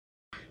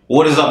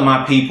What is up,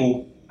 my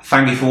people?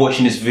 Thank you for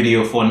watching this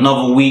video for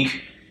another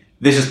week.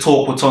 This is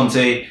Talk with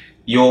Tonte.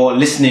 You're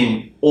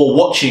listening or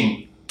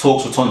watching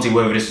Talks with Tonte,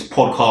 whether this is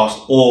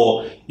podcast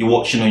or you're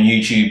watching on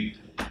YouTube.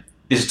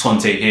 This is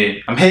Tonte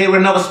here. I'm here with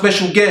another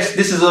special guest.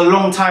 This is a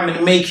long time in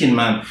the making,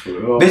 man.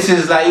 This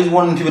is like, he's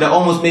one of the people that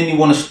almost made me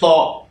want to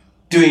start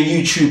doing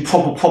YouTube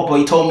proper.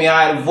 He told me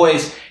I had a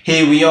voice.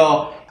 Here we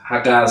are.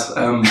 Hi guys,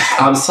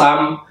 I'm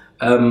Sam.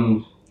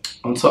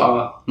 On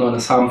Twitter, known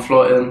as Sam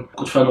Floating,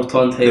 good friend of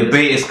Tonte. The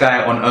baitest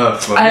guy on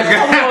earth, bro. Hey,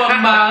 come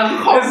on,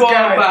 man. Come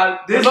on, man.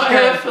 We're not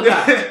here for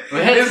that.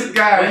 We're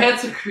here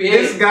to create.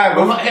 This guy,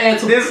 bro. We're not here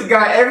to... This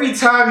guy, every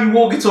time you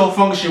walk into a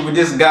function with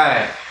this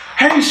guy,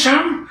 hey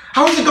Sam,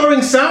 how's it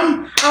going,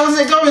 Sam? How's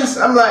it going?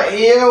 I'm like,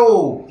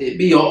 yo. It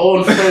be your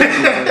own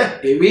friend, man.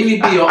 It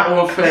really be your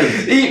own friend.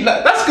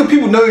 That's good.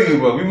 People know you,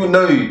 bro. People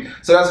know you.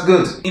 So that's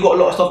good. You got a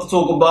lot of stuff to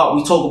talk about.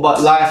 We talk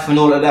about life and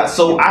all of that.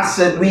 So I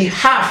said we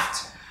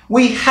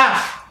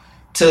have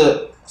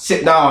to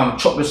sit down,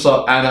 chop this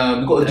up, and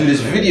we've got to do this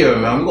video,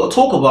 man. We've got to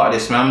talk about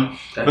this, man.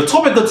 The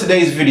topic of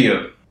today's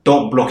video,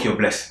 don't block your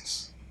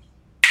blessings.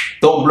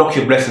 Don't block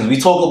your blessings. We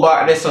talk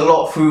about this a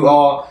lot through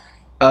our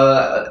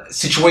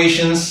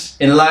situations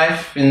in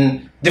life,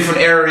 in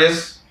different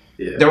areas.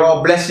 Yeah. There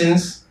are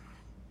blessings.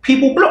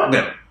 People block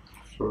them.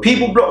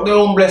 People block their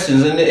own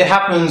blessings, and it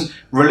happens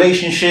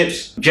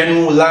relationships,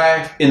 general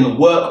life, in the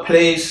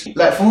workplace.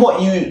 Like, from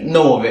what you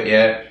know of it,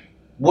 yeah,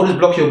 what does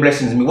block your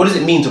blessings mean? What does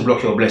it mean to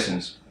block your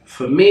blessings?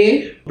 For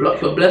me,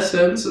 block your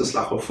blessings is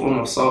like a form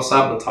of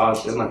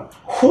self-sabotage, isn't it?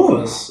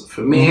 Because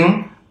for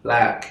me,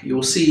 like,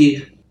 you'll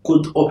see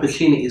good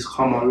opportunities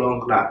come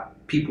along,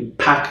 like people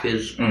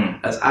package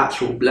as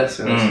actual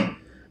blessings.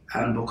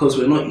 And because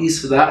we're not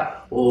used to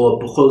that, or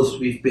because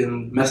we've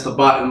been messed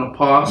about in the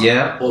past,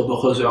 or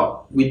because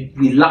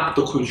we lack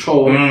the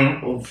control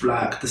of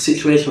like the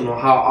situation or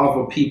how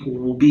other people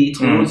will be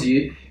towards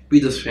you, we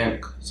just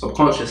think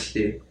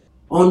subconsciously,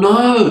 oh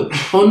no,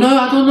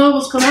 I don't know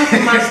what's gonna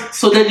happen, man.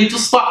 So then you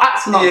just start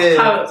acting out the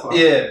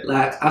character.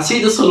 Like, I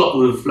see this a lot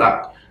with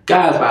like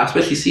guys, but I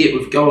especially see it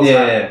with girls.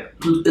 Like,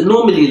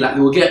 normally, like,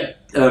 you'll get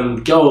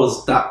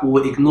girls that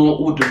will ignore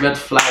all the red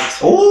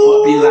flags.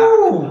 Or be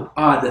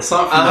like, there's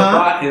something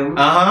about him.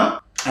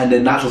 And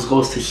then that just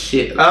goes to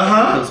shit.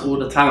 Happens all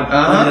the time.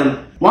 And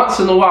then once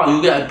in a while,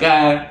 you get a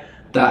guy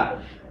that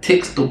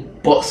ticks the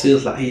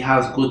boxes, like he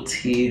has good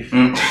teeth,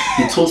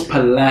 he talks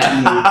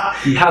politely,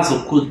 he has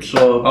a good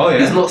job,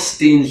 he's not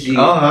stingy,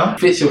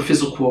 fits your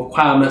physical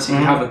requirements. If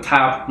you have a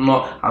type,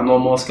 I know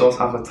most girls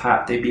have a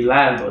type, they be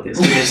lying though, they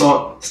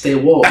don't stay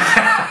woke.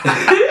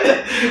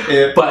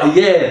 But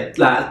yeah,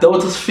 like, they'll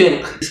just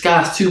think, this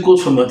guy's too good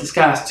for me, this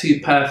guy's too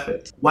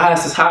perfect. Why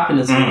is this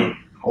happening to me?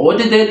 What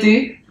did they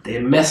do? They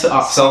mess it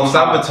up.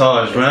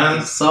 Self-sabotage,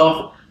 man.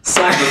 Sabotage.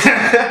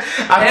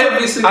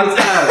 Every single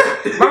time.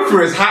 Run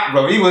through his hat,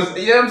 bro. He was,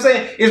 you know what I'm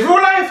saying? It's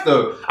real life,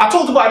 though. I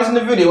talked about this in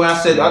the video when I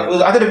said,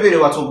 I did a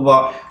video I talked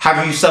about,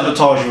 have you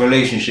sabotaged your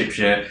relationships,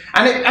 yeah?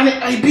 And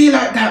it be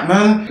like that,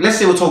 man. Let's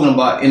say we're talking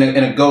about in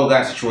a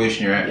girl-guy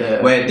situation, right?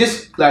 Yeah. Where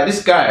this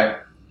guy,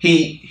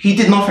 he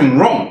did nothing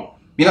wrong.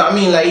 You know what I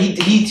mean? Like,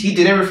 he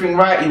did everything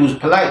right. He was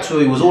polite to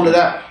her. He was all of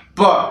that.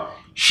 But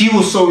she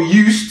was so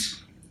used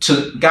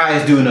to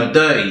guys doing her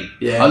dirty.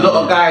 A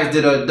lot of guys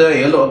did her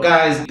dirty. A lot of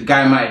guys, the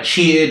guy might have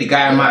cheated, the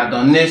guy might have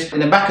done this. In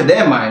the back of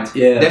their minds,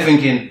 they're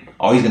thinking,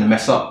 oh, he's gonna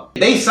mess up.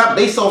 They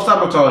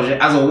self-sabotage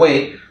it as a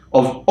way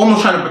of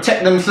almost trying to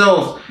protect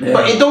themselves.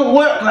 But it don't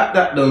work like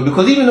that though,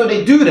 because even though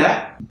they do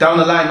that, down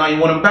the line now you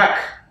want them back.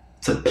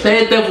 To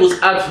play devil's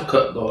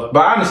advocate though. But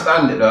I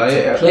understand it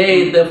though.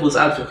 Play devil's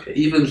advocate.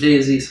 Even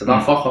Jay-Z said,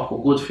 I fuck up a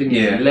good thing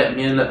if you let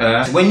me in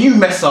it. When you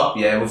mess up,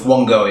 with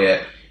one girl,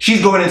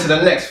 she's going into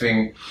the next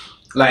thing.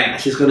 Like,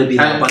 she's gonna be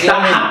like, but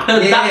that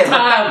happened that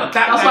time.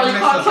 That's why you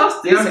can't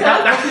trust this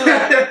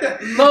guy.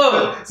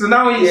 No. So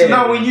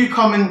now when you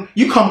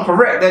come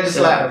correct, they're just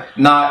like,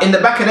 nah. In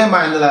the back of their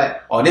mind, they're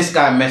like, oh, this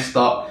guy messed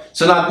up.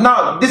 So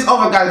now this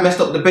other guy messed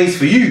up the base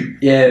for you.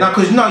 Now,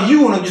 because now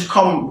you want to just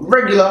come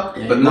regular,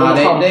 but now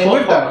they ain't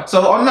with that.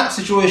 So on that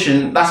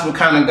situation, that's what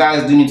kind of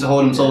guys do need to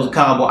hold themselves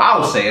accountable. I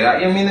would say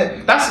that. I mean,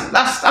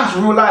 that's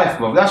real life,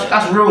 bro.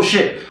 That's real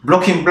shit.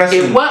 Blocking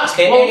blessings. It works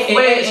both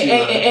ways. It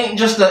ain't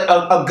just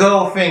a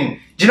girl thing.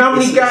 Do you know how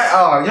many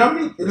guys? You know what I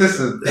mean?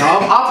 Listen,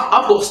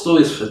 I've got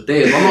stories for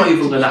days. I'm not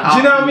even gonna. Do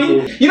you know what I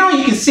mean? You know,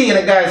 you can see in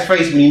a guy's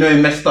face when you know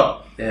he messed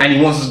up and he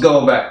wants his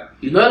girl back.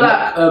 You know,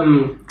 like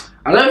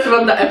I don't know if you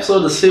remember that episode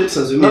of The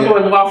Simpsons. Remember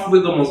when Ralph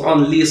Wiggum was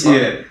on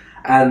Lisa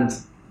and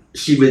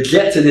she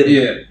rejected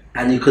him,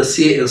 and you could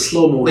see it in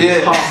slow mo.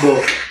 His heart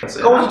broke.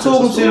 Go on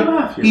talking to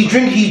him.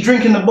 He's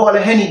drinking the bottle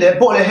of Henny. The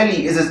bottle of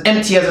Henny is as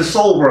empty as his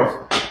soul,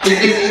 bro.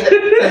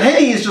 The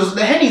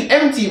Henny's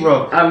empty,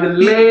 bro. I'm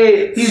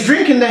late. He's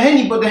drinking the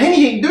Henny, but the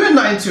Henny ain't doing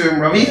nothing to him,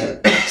 bro.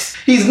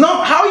 He's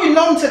numb. How are you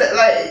numb to that?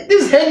 Like,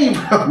 this Henny,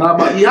 bro. Nah,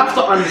 but you have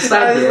to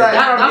understand it. Like,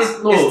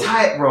 It's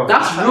tight, bro.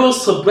 That's real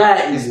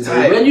sobriety. It's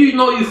tight. When you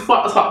know you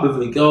fucked up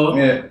with a girl,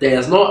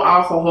 there's no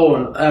alcohol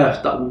on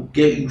earth that will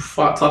get you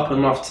fucked up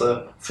enough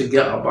to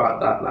forget about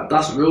that. Like,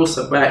 that's real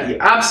sobriety.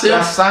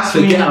 Absinthe,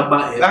 forget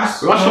about it.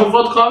 Russian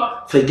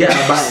vodka, forget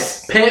about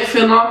it. Paint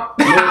thinner,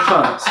 no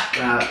chance.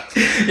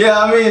 Yeah,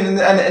 I mean,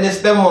 and it's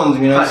them ones,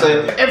 you know. So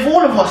if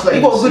all of us, like,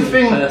 you got a good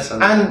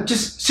thing, and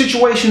just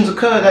situations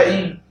occur that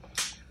you,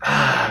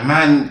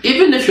 man.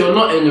 Even if you're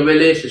not in a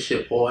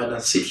relationship or in a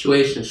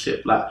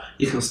situationship, like,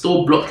 you can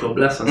still block your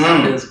blessings.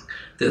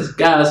 There's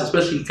guys,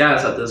 especially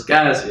guys, like, there's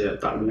guys here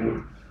that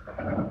will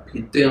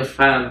be doing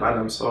fine by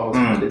themselves,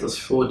 but they just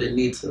feel the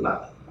need to,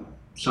 like,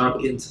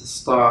 jump into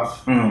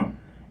stuff,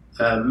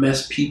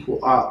 mess people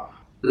up.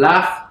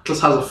 Life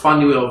just has a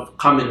funny way of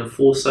coming in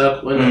full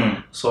circle,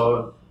 innit?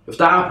 So if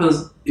that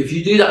happens, if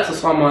you do that to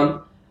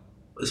someone,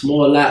 it's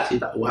more likely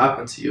that will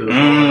happen to you as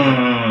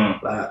well.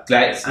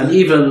 Like, and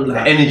even the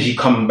like, energy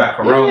coming back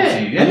around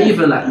to you. And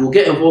even like, you'll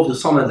get involved with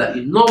someone that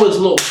you know is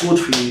not good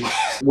for you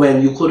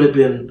when you could have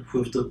been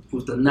with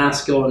the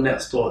nice girl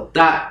next door.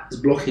 That is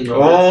blocking your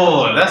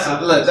that's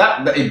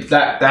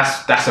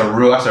a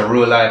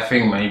real life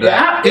thing, man.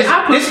 Like, it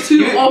happens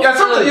too often.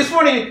 Sometimes it's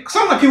funny.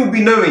 Sometimes people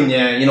be knowing,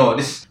 you know,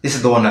 this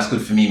is the one that's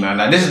good for me, man.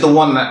 Like, this is the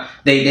one that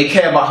they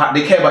care about.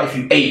 They care about if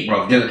you ate,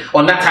 bro. Just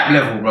on that type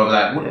level, bro.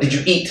 Like, what did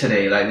you eat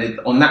today? Like,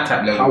 on that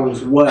type level. How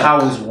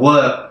was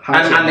work?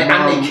 And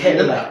they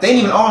care. They ain't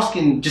even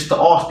asking just to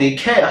ask. They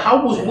care.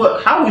 How was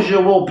work? How was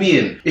your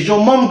well-being? Is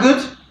your mum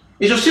good?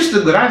 Is your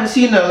sister good? I haven't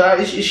seen her. Like,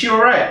 is she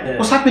alright? Yeah.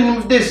 What's happening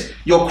with this?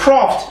 Your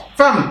craft,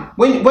 fam.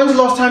 When's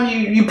the last time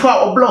you put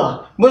out a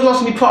blog? When's the last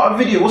time you put out a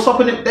video? What's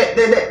happening?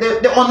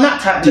 They're on that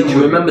type. Did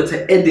you remember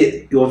to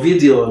edit your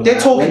video? They're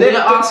talking. They're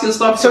asking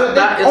stuff. So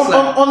that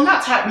on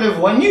that type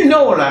level, and you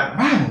know, like,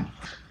 man,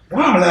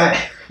 wow, like.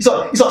 He's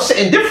not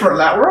sitting different,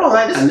 like, we're all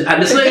like this.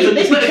 And it's not even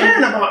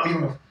caring about me,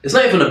 bro. It's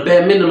not even a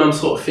bare minimum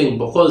sort of thing,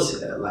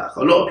 because like,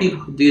 a lot of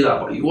people can do that,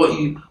 but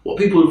what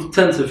people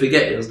tend to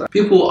forget is that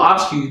people will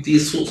ask you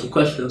these sorts of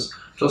questions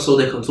just so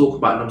they can talk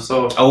about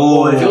themselves.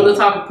 Or if you're the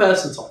type of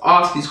person to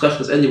ask these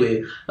questions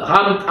anyway, like,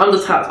 I'm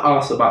the type to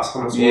ask about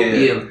someone's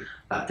well-being.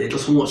 Like, they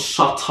just won't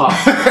shut up.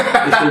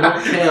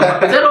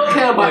 If they don't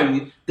care about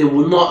you, they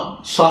will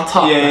not shut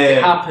up.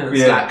 It happens.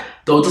 Like,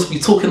 they'll just be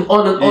talking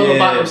on and on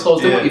about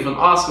themselves. They won't even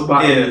ask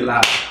about you.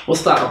 Like,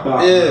 what's that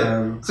about?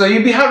 Man? So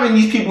you'll be having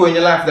these people in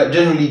your life that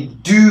generally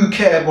do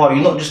care about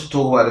you, not just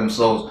talk about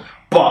themselves.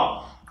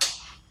 But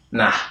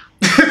nah.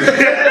 Do you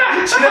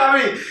know what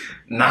I mean?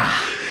 Nah.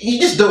 You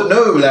just don't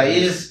know. Like,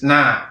 you just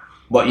nah.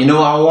 But you know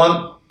what I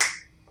want?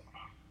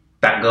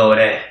 That girl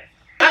there.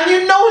 And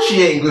you know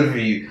she ain't good for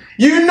you.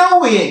 You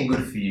know he ain't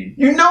good for you.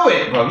 You know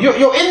it, bro.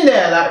 You're in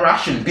there like, I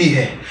shouldn't be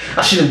here.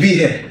 I shouldn't be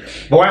here.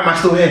 But why am I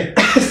still here?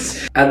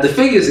 And the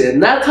thing is, 9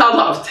 times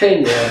out of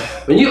 10,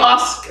 when you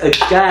ask a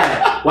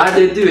guy why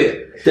they do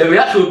it, the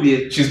reaction will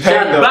be, she's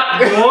paying back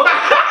door.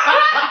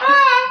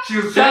 She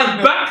was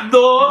back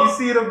door. You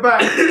see the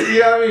back. You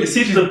know what I mean? You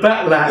see the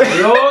back, like,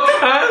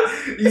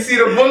 you see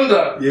the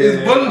bunda.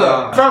 It's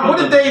bunda. Fam, what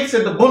did Dave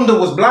said? The bunda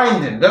was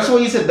blinding. That's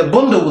what he said. The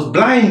bunda was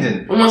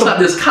blinding. Almost like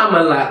this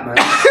camera light, man.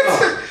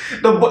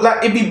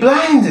 Like, it'd be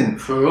blinding.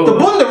 For real. The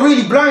bunda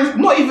really blinds.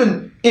 Not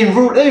even in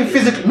real, in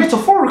physically,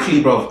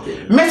 metaphorically, bro.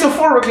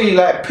 Metaphorically,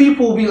 like,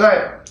 people will be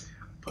like,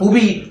 will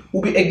be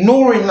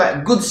ignoring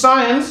like good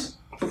science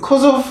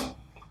because of.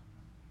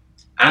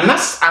 And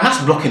that's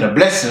blocking a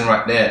blessing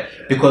right there,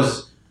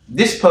 because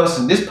this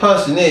person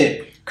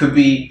here could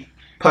be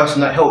a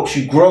person that helps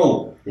you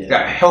grow,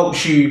 that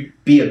helps you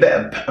be a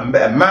better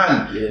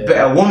man,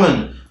 better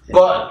woman.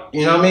 But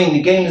you know what I mean?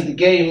 The game is the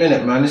game,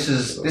 innit, man? This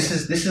is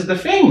the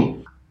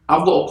thing.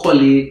 I've got a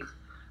colleague.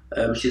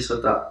 She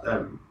said that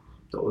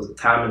there was a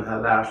time in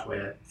her life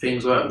where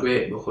things weren't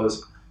great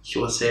because she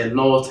was saying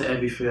no to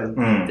everything.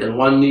 Then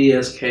one New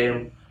Year's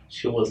came,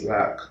 she was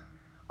like,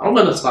 I'm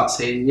going to start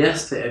saying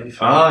yes to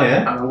everything.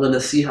 And I'm going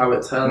to see how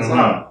it turns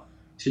out.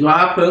 Do you know what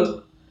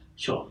happened?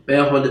 She went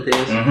bare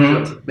holidays, she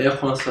went to bare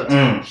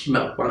concerts, she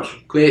met a bunch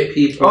of great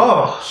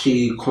people,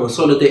 she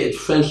consolidated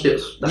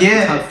friendships that she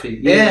had for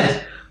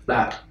years.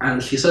 Like,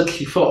 and she said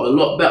she felt a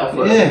lot better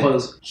for it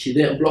because she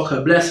didn't block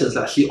her blessings.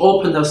 Like, she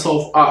opened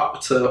herself up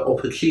to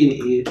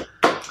opportunity.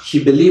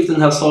 She believed in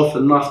herself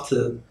enough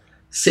to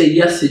say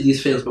yes to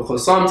these things,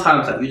 because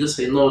sometimes like, you just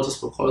say no just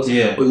because, or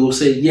you'll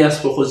say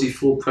yes because you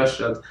feel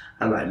pressured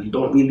and like you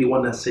don't really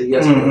want to say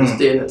yes because you're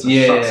staying there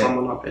to shut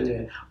someone up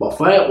anyway. But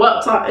for her, it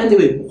worked out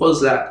anyway,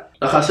 because like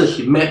I said,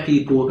 she met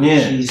people,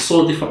 she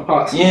saw different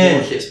parts of the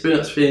world, she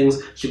experienced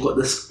things, she got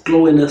this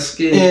glow in her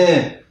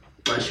skin.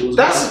 And she was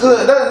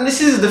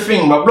this is the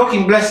thing, but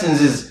blocking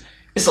blessings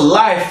it's a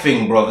life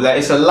thing, bro. Like,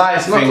 it's a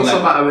life thing.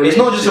 It's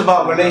not just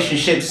about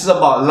relationships. It's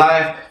about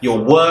life, your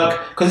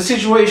work. Because the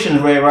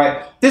situations where,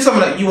 right, there's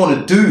something that you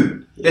want to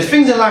do. There's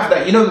things in life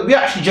that, you know, we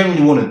actually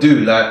genuinely want to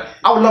do. Like,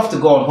 I would love to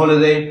go on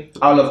holiday.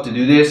 I would love to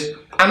do this.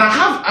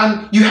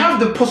 and you have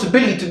the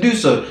possibility to do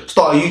so.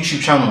 Start a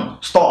YouTube channel,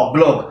 start a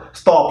blog,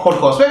 start a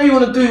podcast, whatever you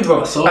want to do,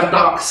 bro. So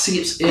dark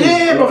seeps in.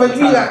 Yeah, bro. You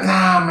be like,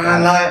 nah,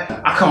 man. Like,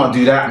 I can't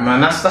do that, man.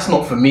 That's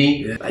not for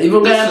me. Yeah.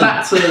 Even going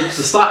back to the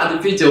start of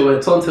the video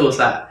where Tonte was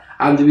like,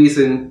 I'm the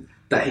reason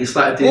that he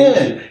started doing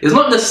YouTube. It's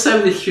not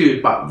necessarily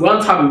true, but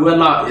one time we went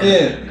out,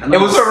 and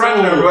it was so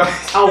random,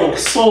 right? I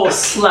was so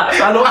slapped.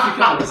 I don't think you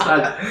can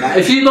understand. Like,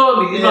 if you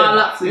know me, you know I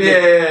like to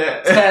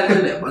get 10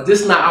 in it, but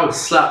this night I was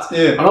slapped.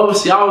 Yeah. And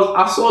obviously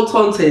I saw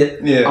Tonte.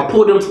 Yeah. I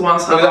pulled him to one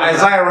side. It was an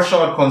Isaiah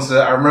Rashad concert.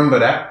 I remember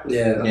that.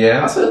 Yeah.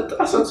 Yeah. I said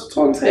to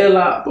Tonte,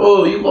 like,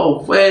 bro, you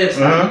gotta wear it.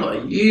 Like, you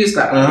gotta use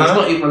that. It's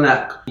not even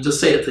like you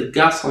just say it to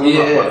gas someone.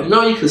 But you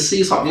know you can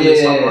see something in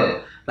someone.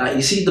 Like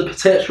you see the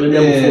potential in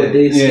them before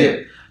they see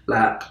it.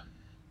 Like,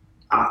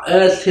 I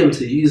urged him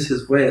to use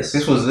his voice.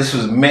 This was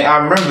I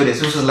remember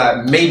this. This was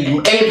like maybe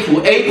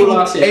April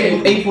last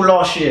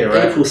year,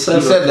 right? April 7th.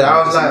 He said that.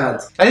 I was like,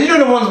 and you know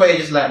the ones where you're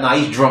just like, nah,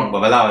 he's drunk,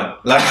 but allow him.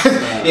 Like,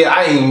 yeah,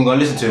 I ain't even gonna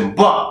listen to him.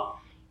 But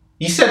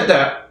he said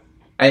that,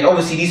 and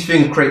obviously these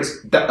things create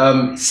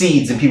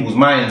seeds in people's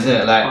minds,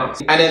 innit? Like,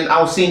 and then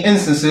I was seeing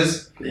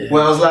instances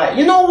where I was like,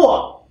 you know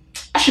what?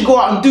 I should go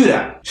out and do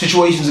that.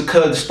 Situations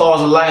occurred, the stars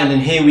aligned,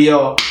 and here we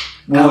are.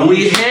 And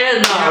we here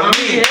now.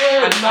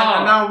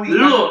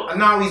 And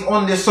now he's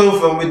on this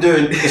sofa and we're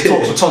doing this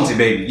talks with Tonte,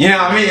 baby. You know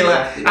what I mean?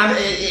 Like, and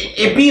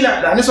it be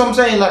like that. And this is what I'm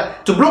saying.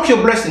 Like, to block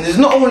your blessings is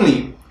not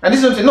only, and this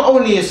is what I'm saying, not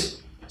only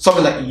is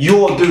something that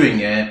you're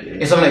doing,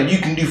 it's something that you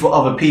can do for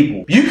other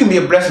people. You can be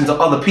a blessing to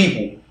other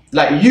people.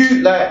 Like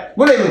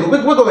we're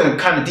going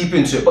kind of deep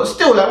into it, but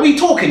still, like we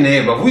talking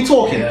here, bro. We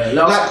talking. Yeah,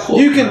 like cool,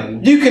 you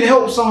can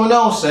help someone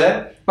else,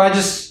 by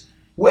just.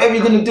 Whatever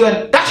you're gonna do,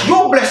 and that's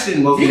your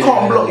blessing, bro. You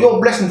can't block your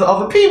blessing to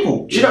other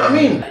people. Do you know what I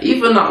mean?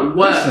 Even at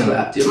work,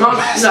 like, do you know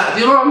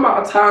the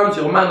amount of times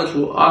your manager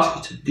will ask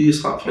you to do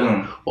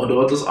something, or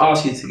they'll just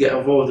ask you to get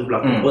involved with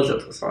like a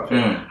project or something,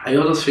 and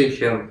you're just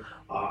thinking,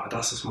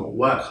 that's just more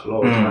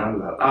workload, man.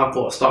 Like, I've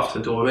got stuff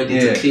to do already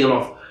to clear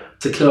off my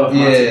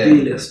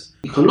to-do list.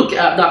 You can look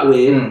at it that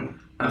way and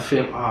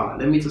think,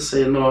 let me just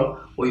say no.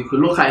 Or you could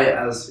look at it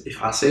as,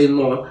 if I say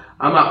no,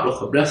 I might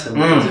block a blessing.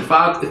 Because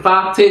if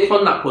I take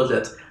on that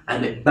project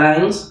and it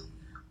bangs,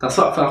 that's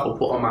something I can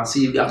put on my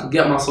CV. I can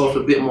get myself a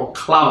bit more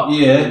clout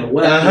in the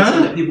workplace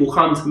and let people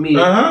come to me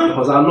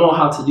because I know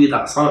how to do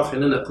that something,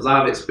 innit? Because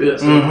I've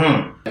experienced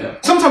it.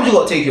 Sometimes you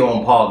got to take your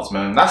own paths,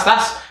 man.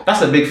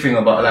 That's a big thing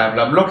about life.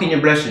 Like blocking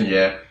your blessings,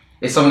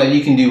 it's something that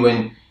you can do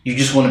when you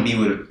just want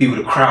to be with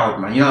a crowd,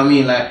 man. You know what I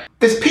mean? Like,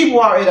 there's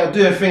people out here that are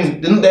doing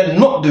things, they're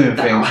not doing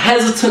things. I'm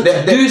hesitant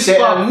to do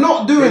stuff. They're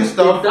not doing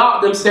stuff.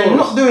 They're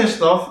not doing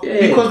stuff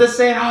because they're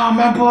saying,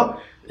 man, but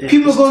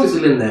people are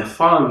going in their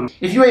fun.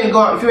 If you ain't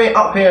out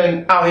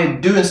here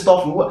doing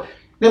stuff and what,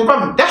 then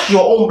bro, that's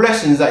your own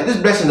blessings. Like this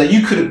blessing that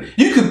you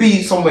could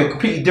be somewhere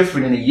completely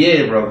different in a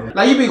year, bro.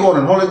 Like you be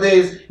going on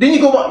holidays, then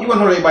you went on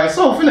holiday by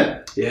yourself,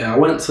 innit? Yeah, I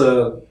went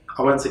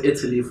to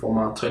Italy for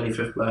my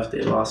 25th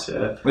birthday last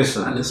year.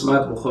 Listen. And it's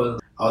mad because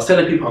I was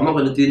telling people I'm not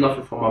going to do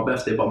nothing for my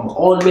birthday, but my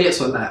own mates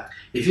were like,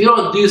 if you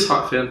don't do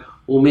something,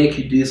 we'll make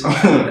you do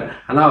something.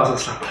 And I was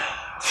just like,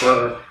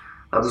 so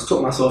I just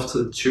took myself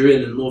to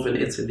Turin in northern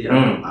Italy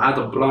and I had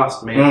a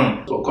blast,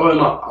 mate. So growing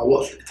up, I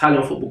watched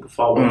Italian football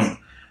before I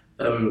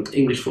watched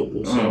English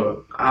football,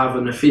 so I have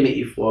an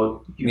affinity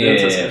for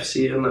Juventus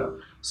FC, innit?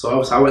 So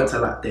obviously I went to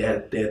like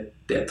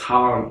their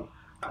town,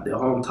 their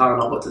hometown.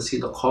 I got to see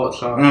the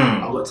culture.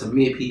 I got to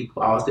meet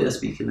people. I was there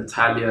speaking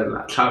Italian,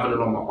 like traveling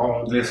on my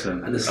own.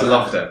 Listen, and I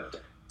love that.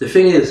 The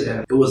thing is,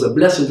 it was a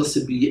blessing just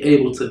to be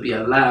able to be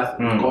alive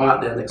and go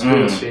out there and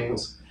experience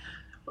things.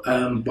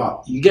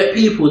 But you get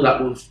people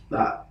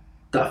that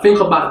think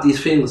about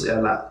these things,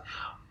 and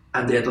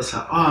they're just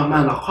like, oh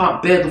man, I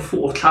can't bear the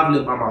thought of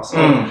traveling by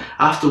myself.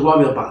 I have to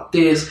worry about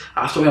this.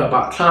 I have to worry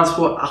about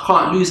transport. I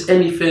can't lose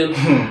anything.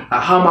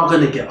 Like, how am I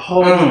gonna get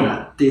home?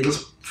 Like, they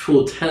just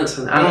feel tense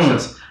and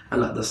anxious,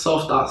 and like the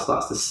self-doubt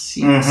starts to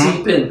seep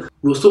in.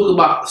 We was talking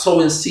about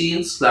sowing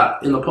seeds,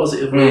 like in a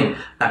positive way.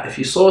 Like if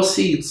you sow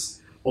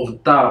seeds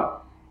of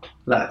doubt,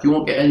 like you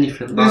won't get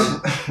anything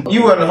done.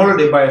 You were on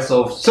holiday by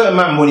yourself. Certain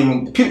man won't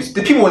even.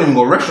 The people won't even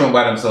go restaurant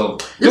by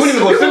themselves. They won't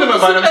even go cinema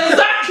by themselves.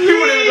 Exactly.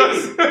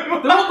 They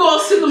won't go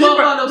cinema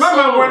by themselves. My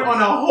man went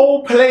on a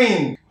whole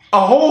plane,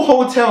 a whole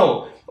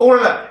hotel. All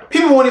of that.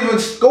 People won't even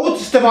go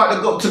to step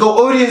out to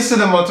go Odeon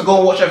Cinema to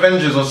go watch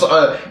Avengers or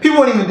so. People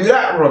won't even do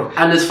that, bro.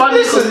 And it's funny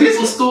because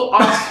people still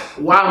ask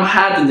why I'm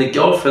hiding the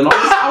girlfriend.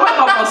 I went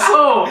by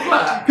myself.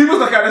 Like, people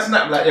look at the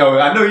snap like, yo,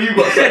 I know you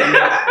got something.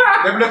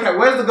 They look at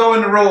where's the girl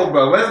in the road,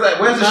 bro? Where's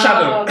the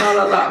shadow? No,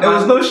 there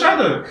was no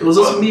shadow. It was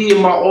just me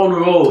in my own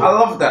role. I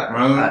love that,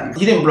 man.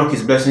 He didn't block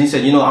his blessing. He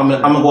said, you know, I'm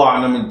gonna go out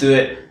and I'm gonna do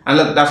it. And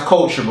look, that's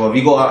culture, bro. If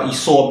you go out, you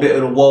saw a bit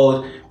of the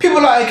world.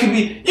 People like it could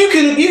be. You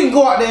can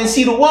go out there and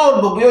see the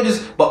world, but you're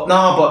just. But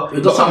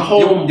you're just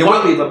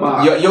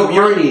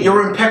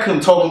you're in Peckham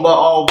talking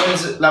about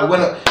when's it like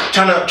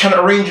trying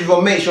to arrange with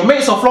your mates. Your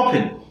mates are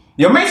flopping.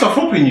 Your mates are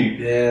flopping you.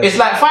 Yeah. It's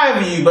like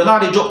 5 of you, but now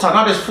they dropped out.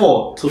 Now there's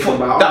 4. Talking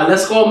about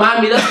let's go,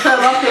 Miami. Let's turn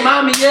up in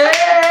Miami. Yeah.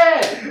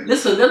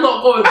 listen, they're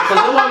not going because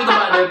they're worried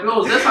about their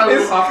bills. They're trying to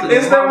look after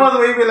It's their the ones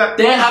where you be like,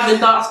 they're having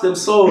doubts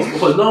themselves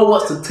because no one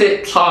wants to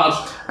take charge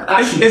and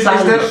actually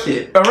plan this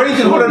shit.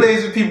 arranging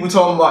holidays with people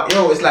talking about,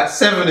 yo, it's like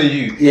 7 of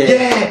you.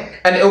 Yeah.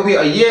 And it'll be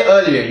a year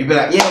earlier. You'll be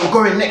like, yeah, we're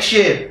going next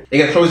year. They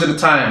get closer to the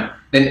time.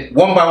 Then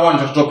one by one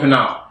just dropping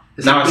out.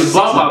 Now it's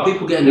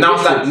people getting now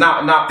it's like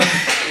now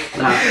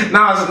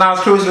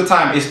it's closer to the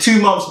time. It's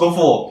 2 months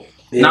before.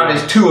 Yeah. Now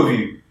there's 2 of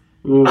you.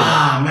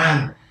 Ah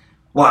man.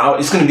 Wow,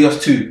 it's gonna be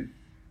us 2.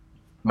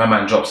 My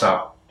man drops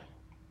out.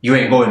 You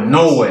ain't going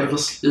nowhere.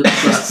 It's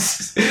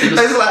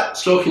like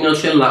stroking your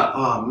chin like,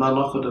 oh man,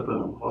 I could have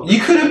been. You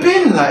could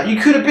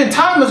have been.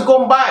 Time has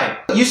gone by.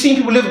 You've seen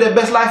people live their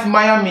best life in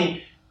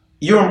Miami.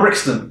 You're in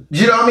Brixton. Do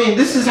you know what I mean?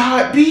 This is how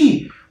it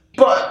be.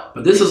 But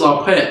this is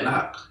our point,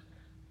 like,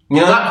 you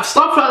know, like,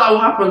 stuff like that will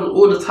happen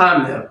all the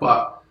time there.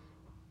 But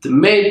the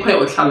main point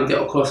we're trying to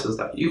get across is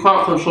that you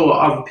can't control what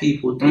other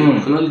people do.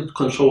 You can only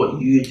control what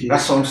you do.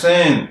 That's what I'm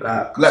saying.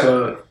 Like,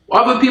 so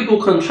other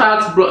people can try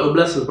to block your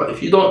blessings, but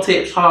if you don't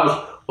take charge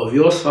of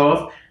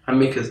yourself and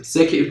make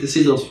executive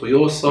decisions for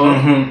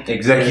yourself,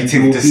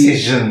 executive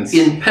decisions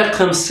in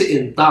Peckham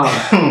sitting down,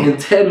 in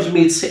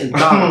Thamesmead sitting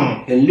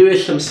down, in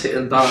Lewisham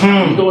sitting down.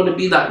 You don't want to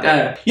be that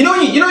guy. You know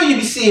you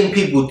be seeing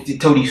people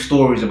tell these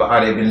stories about how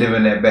they've been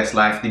living their best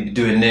life. They be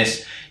doing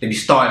this. They be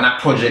starting that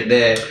project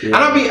there.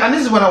 And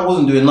this is when I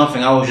wasn't doing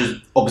nothing. I was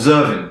just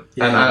observing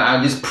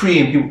and just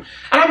preying people.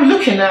 And I'm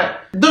looking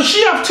at, does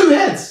she have 2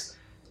 heads?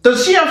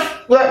 Does she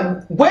have,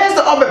 like, where is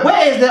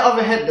their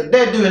other head that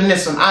they're doing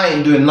this and I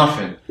ain't doing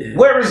nothing? Yeah.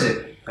 Where is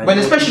it? When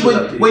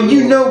especially when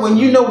you know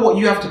what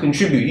you have to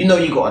contribute, you know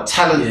you got a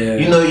talent,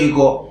 you know you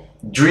got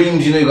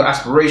dreams, you know you got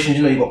aspirations,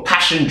 you know you got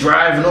passion,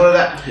 drive and all of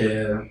that.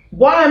 Yeah.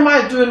 Why am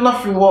I doing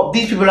nothing while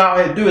these people out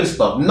here doing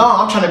stuff? No,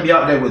 I'm trying to be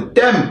out there with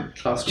them. Do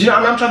you know what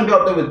I mean? I'm trying to be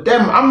out there with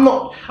them. I'm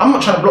not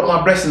trying to block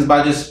my blessings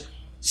by just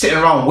sitting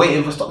around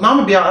waiting for stuff. No, I'm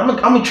gonna be out, I'm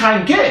gonna try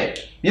and get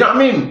it. You know what I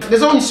mean?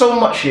 There's only so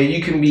much here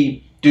you can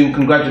be doing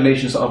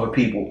congratulations to other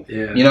people.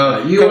 Yeah. You know,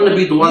 like, you want to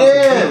be the one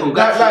to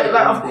congratulate.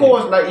 Like of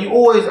course, like I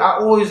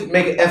always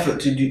make an effort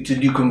to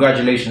do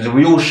congratulations, and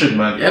we all should,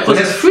 man. Yeah, because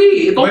it's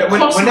free. It don't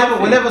cost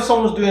nothing. Whenever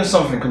someone's doing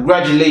something,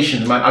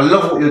 congratulations, man. I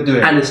love what you're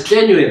doing, and it's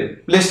genuine.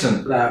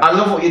 Listen, like, I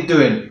love what you're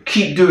doing.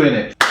 Keep doing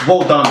it.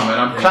 Well done, man.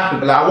 I'm clapping.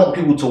 But like, I want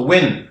people to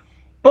win,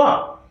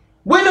 but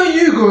when are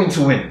you going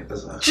to win? Do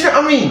you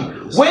know what I mean?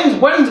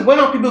 When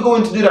are people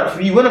going to do that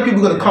for you? When are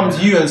people going to come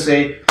to you and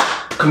say,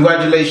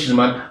 congratulations,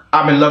 man,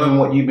 I've been loving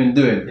what you've been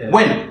doing? Yeah.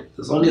 When?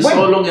 There's only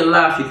so long in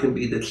life you can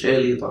be the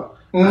cheerleader.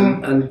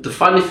 And the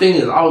funny thing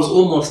is, I was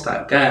almost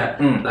that guy.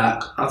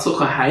 Like, I took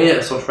a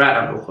hiatus off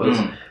writing because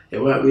it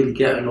weren't really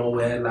getting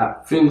nowhere.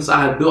 Like, things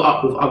I had built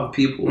up with other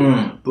people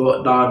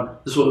brought down.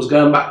 This is what I was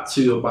going back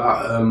to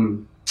about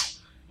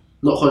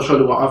not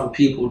controlling what other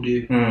people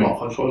do, but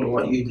controlling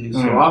what you do.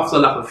 So after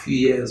like a few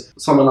years,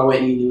 someone I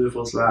went uni with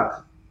was like,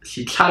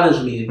 she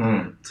challenged me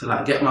to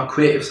like get my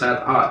creative side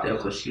out there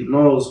because she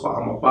knows what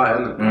I'm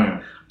about,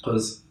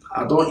 because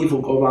I don't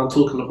even go around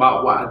talking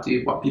about what I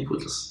do, but people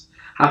just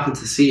happen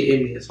to see it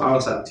in me. So I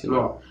was like, you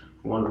know,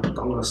 I'm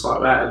gonna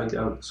start writing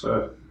again.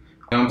 So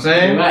you know what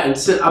I'm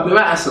saying? I've been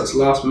writing since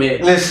last May.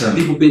 Listen,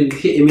 people been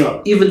hitting me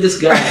up. Even this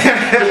guy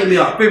hitting me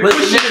up. When's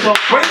the next one?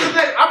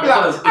 I'll be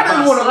like, I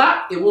don't want to.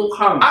 It won't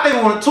come. I don't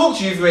even want to talk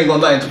to you if you ain't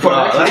got nothing to put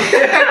out.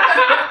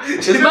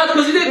 It's bad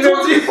because you didn't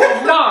talk to me for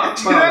a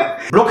month.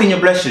 Blocking your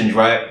blessings,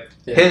 right?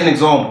 Yeah. Here's an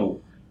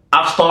example.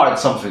 I've started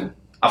something.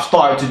 I've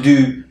started to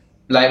do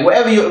like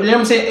whatever you know what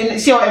I'm saying.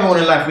 And see how everyone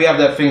in life we have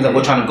their things that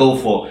we're trying to go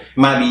for.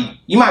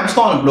 You might be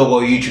starting a blog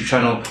or a YouTube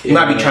channel. You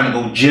might be trying to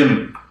go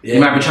gym. You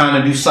might be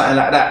trying to do something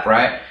like that,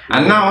 right?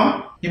 And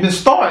now you've been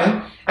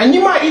starting, and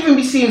you might even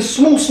be seeing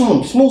small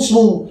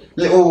little,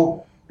 you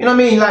know what I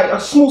mean, like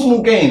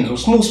small gains or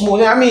small, you know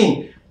what I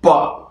mean?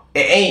 But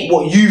it ain't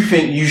what you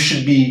think you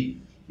should be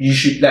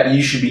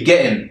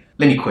getting.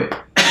 Let me quit.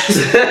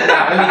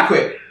 Let me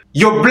quit.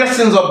 Your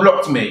blessings are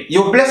blocked, mate.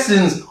 Your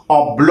blessings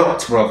are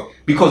blocked, bro.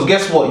 Because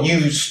guess what?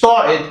 You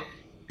started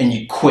and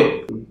you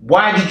quit.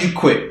 Why did you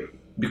quit?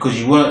 Because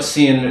you weren't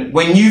seeing,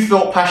 when you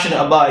felt passionate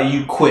about it,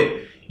 you quit.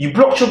 You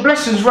blocked your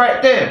blessings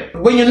right there.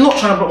 When you're not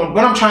trying to block,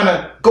 when I'm trying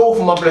to go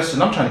for my blessings,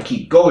 I'm trying to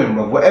keep going,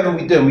 bro. Whatever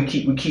we do, we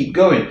keep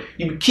going.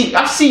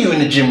 I see you in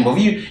the gym, bro.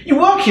 You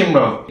working,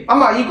 bro. I'm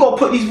like, you gotta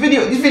put these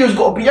videos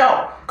gotta be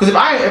out. Because if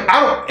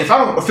I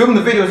don't film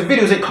the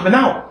videos ain't coming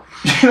out.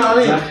 You know what I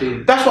mean?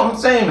 Exactly. That's what I'm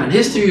saying. And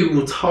history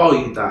will tell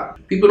you that.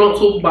 People don't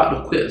talk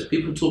about the quitters.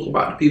 People talk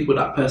about the people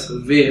that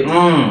persevered.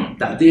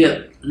 That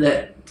didn't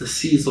let the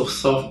seeds of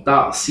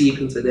self-doubt seep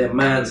into their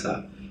minds.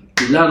 That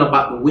you learn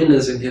about the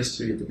winners in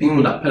history, the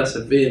people that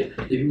persevered,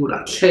 the people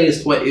that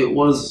chased what it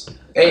was.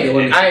 I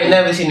ain't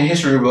never seen a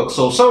history book.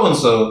 So and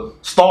so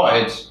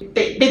started.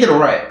 They did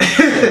alright.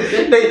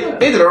 they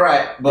did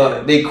alright,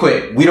 but they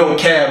quit. We don't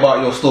care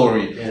about your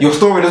story. Yeah. Your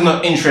story does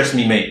not interest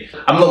me, mate.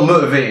 I'm not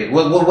motivated.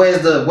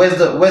 Where's the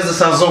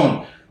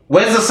sazon?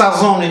 Where's the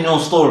sazon in your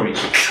story?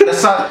 The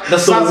sazon. The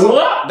sazon.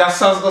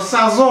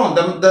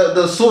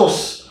 The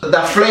sauce.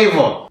 That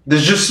flavor. The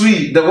je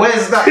suis.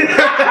 Where's that?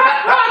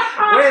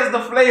 Where's the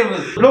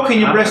flavors? Blocking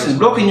your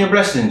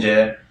blessings,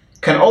 yeah,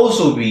 can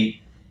also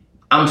be,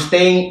 I'm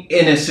staying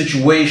in a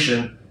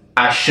situation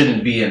I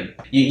shouldn't be in.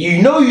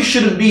 You know you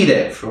shouldn't be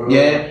there,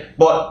 yeah,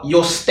 but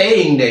you're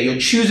staying there. You're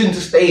choosing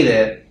to stay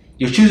there.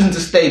 You're choosing to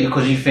stay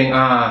because you think,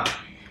 I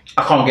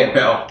can't get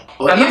better.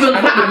 Or even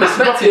from the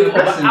perspective of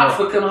an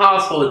African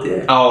household,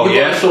 yeah. Oh, you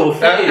gotta show a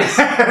face.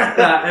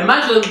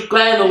 Imagine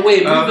going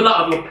away, moving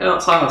out of your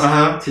parents'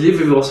 house to live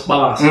with your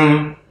spouse.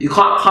 You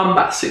can't come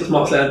back 6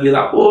 months later and be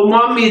like, oh,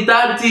 mommy,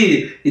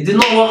 daddy, you did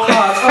not work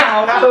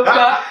hard. Oh,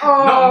 back.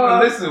 No,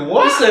 listen,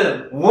 what?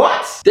 Listen,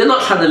 what? They're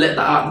not trying to let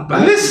that out the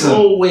bag. Listen,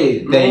 no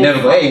way. They ain't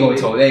never going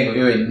to talk.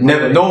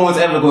 No one's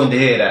ever going to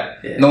hear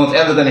that. Yeah. No one's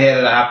ever going to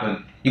hear that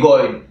happen. You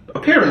got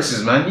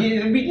appearances, man.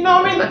 You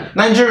know what I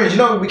mean? Nigerians, you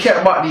know we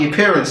care about the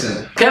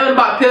appearances. Caring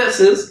about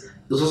appearances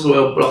is also a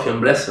way of blocking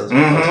blessings.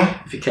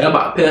 If you care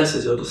about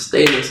appearances, you're just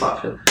staying in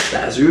something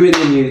that is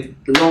ruining you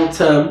long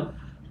term,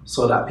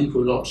 so that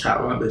people don't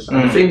chat rubbish.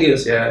 And the thing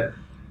is, yeah,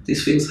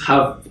 these things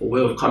have a way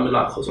of coming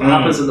out, because what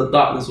happens in the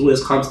darkness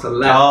always comes to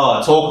light.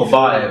 Oh, talk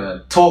about it,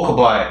 man. Talk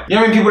about it. You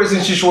know when people are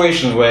in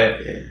situations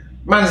where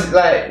man's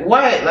like,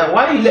 why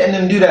are you letting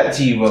them do that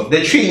to you, bro?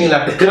 They're treating you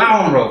like a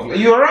clown, bro. Are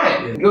you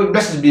alright? Yeah. Your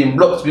blessings being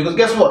blocked, because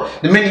guess what?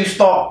 The minute you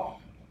start,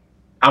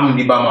 I'm gonna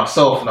be by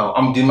myself now.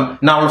 I'm doing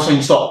now. All of a sudden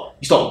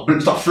you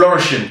start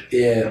flourishing.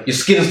 Yeah. Your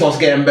skin starts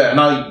getting better.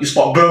 Now you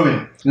start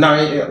glowing.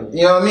 Now you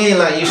know what I mean.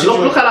 Like you should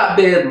look at that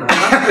beard, man.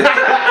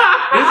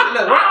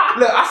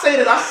 Look, I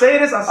say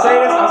this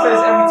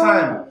every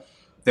time.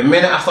 The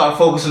minute I started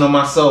focusing on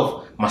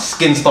myself, my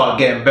skin started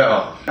getting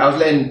better. I was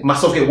letting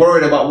myself get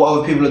worried about what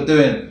other people are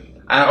doing.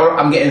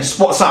 I'm getting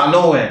spots out of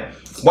nowhere.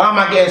 Why am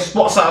I getting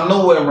spots out of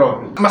nowhere,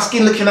 bro? My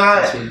skin looking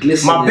out.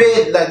 My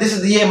beard, like this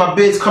is the year my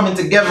beard's coming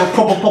together,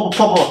 proper.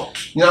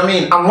 You know what I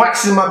mean? I'm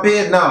waxing my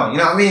beard now. You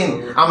know what I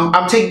mean?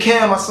 I'm taking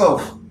care of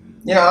myself.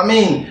 You know what I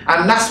mean?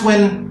 And that's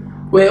when.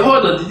 Wait,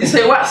 hold on. Did you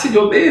say waxing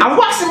your beard? I'm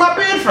waxing my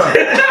beard, fam.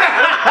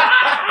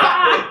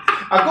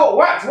 I got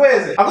wax.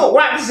 Where is it? I got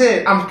wax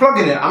here. I'm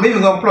plugging it. I'm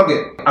even gonna plug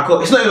it.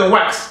 It's not even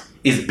wax.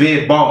 It's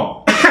beard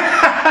balm.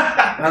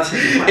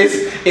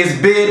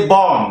 It's beard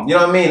balm. You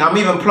know what I mean? I'm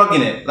even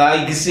plugging it. Like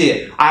you can see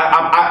it.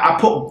 I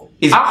put.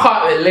 I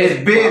can't relate.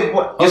 It's beard.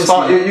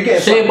 You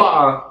get shea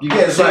butter. You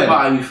get shea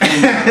butter. You feel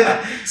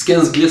me?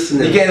 Skin's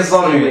glistening. You getting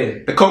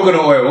something. The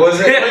coconut oil. What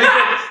was it?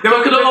 There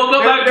was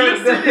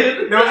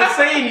a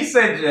saying he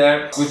said,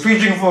 yeah, was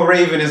preaching for a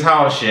rave in his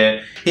house,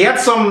 yeah. He had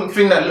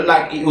something that looked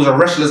like it was a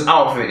wrestler's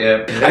outfit,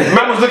 yeah. And the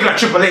man was looking like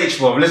Triple H,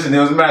 bro. Listen, it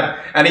was mad.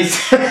 And he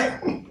said,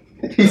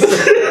 he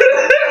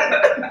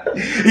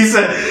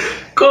said,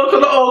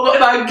 coconut oil got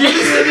that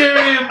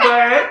glistening,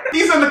 boy.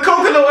 He said the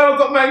coconut oil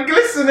got man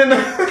glistening.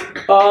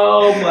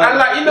 Oh my! And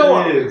like, you know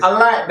what? I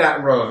like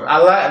that, bro. I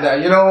like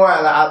that. You know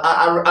what? Like,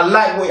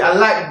 I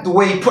like the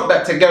way he put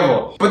that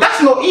together. But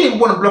that's not. He didn't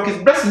want to block his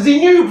blessings. He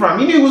knew, bro.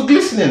 He knew it was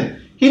glistening.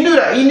 He knew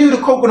that. He knew the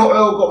coconut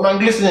oil got man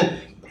glistening.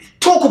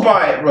 Talk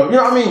about it, bro. You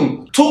know what I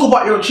mean? Talk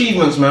about your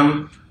achievements,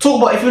 man.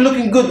 Talk about if you're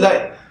looking good.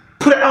 Like,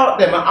 put it out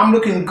there, man. I'm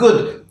looking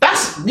good.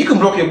 You can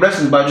block your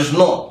blessings by just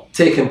not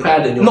taking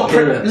pride in your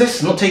appearance.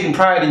 Listen, not taking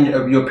pride in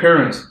your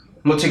appearance.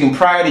 Not taking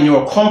pride in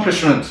your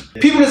accomplishments.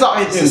 People is out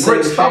there doing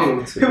great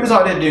stuff. People is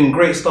out there doing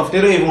great stuff. They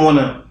don't even want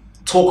to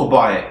talk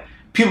about it.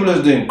 People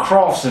are doing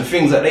crafts and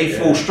things that they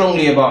feel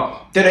strongly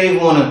about. They don't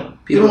even want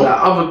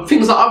to.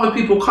 Things that other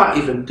people can't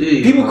even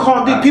do. People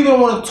can't do. People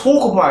don't want to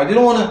talk about it. They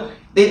don't want to.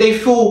 They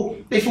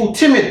feel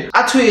timid.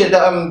 I tweeted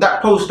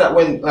that post that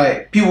when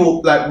like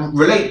people like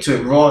relate to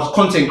it, raw as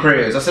content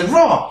creators. I said,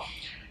 raw.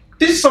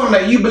 This is something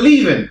that you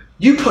believe in.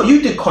 You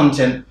did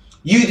content.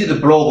 You did a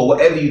blog or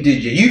whatever you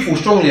did. You feel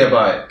strongly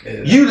about it.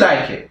 Yeah. You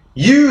like it.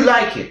 You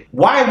like it.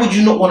 Why would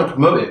you not want to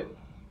promote it?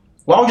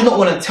 Why would you not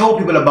want to tell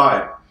people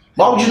about it?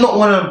 Why would you not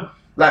want to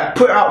like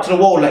put it out to the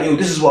world like, yo,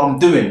 this is what I'm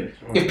doing?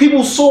 If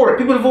people saw it,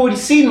 people have already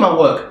seen my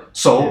work.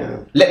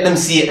 So let them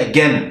see it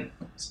again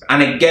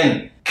and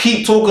again.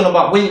 Keep talking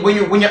about when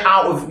you're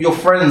out with your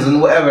friends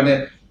and whatever. And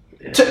then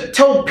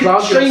tell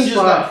strangers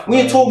that when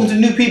you're talking to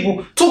new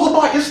people, talk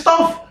about your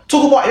stuff.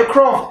 Talk about your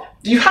craft.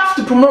 You have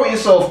to promote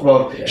yourself,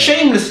 bro. Yeah.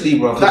 Shamelessly,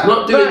 bro. Like,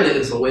 not doing it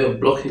is a way of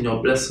blocking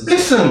your blessings.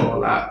 Listen.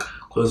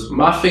 Because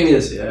my thing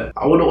is,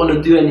 I wouldn't want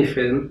to do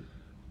anything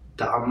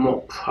that I'm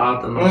not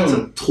proud enough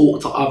to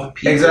talk to other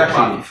people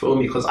about, you feel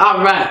me? Because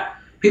I write.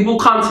 People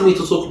come to me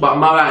to talk about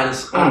my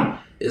writing.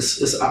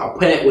 It's at a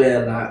point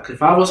where, like,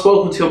 if I was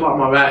spoken to you about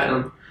my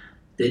writing,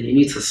 then you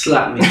need to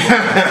slap me.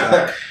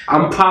 Like,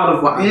 I'm proud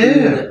of what I'm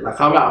doing. Like,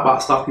 I write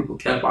about stuff people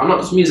care about. I'm not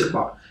just music,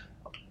 but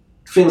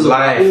things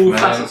life, all man.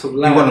 facets of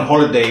life. He went on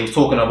holiday, he was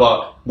talking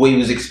about what he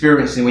was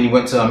experiencing when he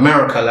went to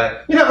America.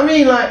 Like, you know what I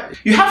mean?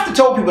 Like, you have to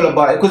tell people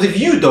about it, because if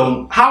you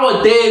don't, how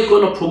are they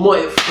gonna promote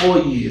it for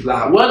you?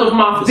 Like, word of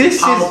mouth is this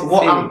is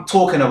what I'm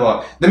talking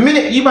about. The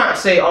minute you might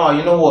say, oh,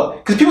 you know what?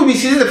 Because people be,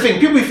 see, this is the thing,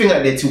 people be thinking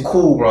like they're too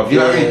cool, bro. You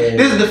know what I mean?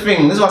 This is the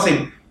thing, this is why I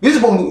say, This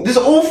is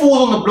all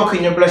falls on the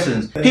blocking your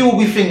blessings. People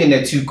be thinking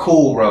they're too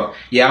cool, bro.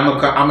 Yeah, I'm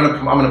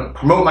gonna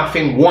promote my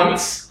thing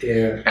once,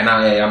 and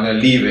I'm gonna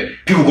leave it.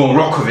 People gonna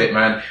rock with it,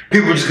 man.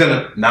 People just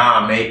gonna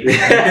Oh. mate.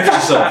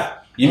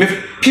 You miffed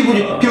yourself. People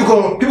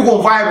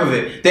gonna vibe with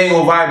it. They ain't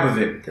gonna vibe with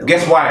it.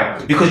 Guess why?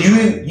 Because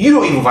you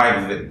don't even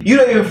vibe with it. You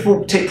don't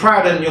even take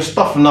pride in your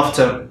stuff enough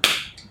to.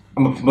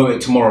 I'm gonna promote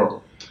it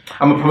tomorrow.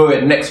 I'm gonna promote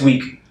it next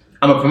week.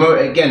 I'm gonna promote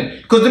it again.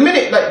 Because the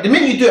minute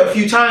you do it a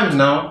few times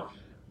now,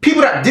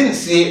 people that didn't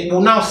see it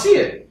will now see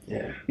it.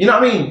 Yeah. You know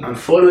what I mean? And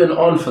following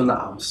on from that,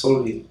 I'm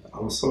sorry. I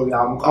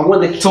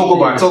want to talk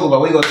about it.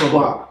 What you gotta talk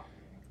about?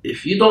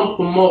 If you don't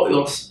promote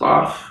your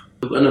stuff,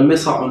 you're gonna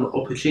miss out on the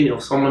opportunity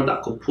of someone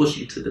that could push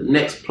you to the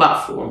next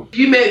platform. If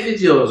you make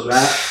videos,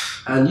 right,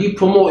 and you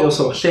promote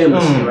yourself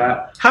shamelessly,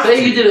 right?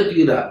 Say you didn't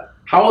do that.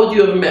 How would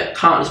you have met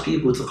countless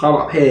people to come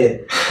up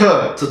here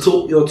to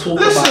talk?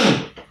 Listen,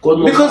 about God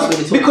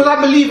knows because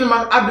I believe in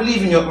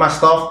my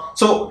stuff.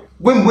 So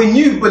when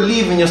you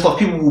believe in your stuff,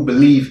 people will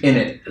believe in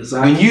it.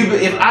 Exactly.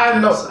 If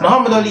I'm not,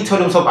 Muhammad Ali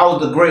told himself I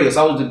was the greatest.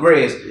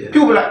 Yeah.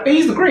 People were like, hey,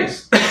 he's the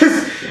greatest.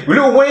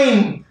 Lil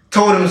Wayne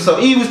told himself,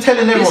 he was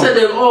telling everyone, he said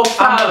they're all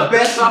I'm the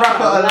best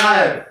rapper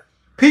alive.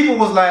 People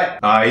was like,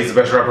 he's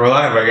the best rapper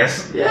alive, I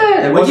guess.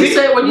 Yeah, Was he?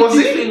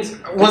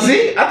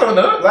 I don't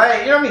know.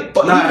 Like, you know what I mean?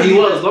 But he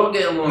was. Don't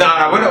get him wrong.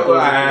 We're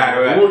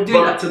not. We won't do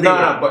that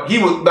today. But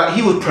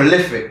he was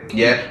prolific.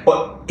 Yeah,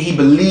 but he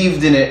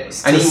believed in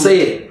it. And he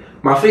say it.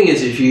 My thing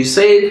is, if you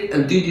say it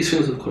and do these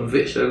things with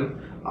conviction,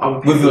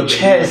 with your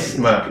chest,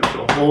 man, with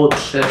your whole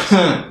chest.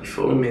 You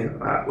feel me?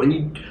 Like, when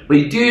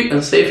you do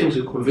and say things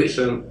with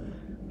conviction,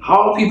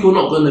 how are people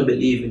not going to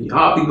believe in you?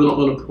 How are people not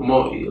going to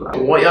promote you?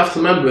 Like, what you have to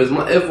remember is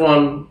not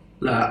everyone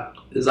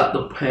is at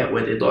the point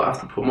where they don't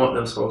have to promote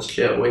themselves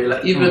straight away.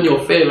 Like, even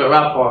your favorite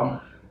rapper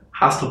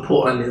has to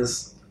put on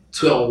his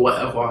Twitter or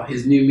whatever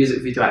his new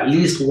music video at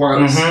least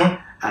once.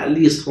 At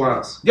least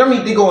once. You know what I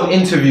mean? They go on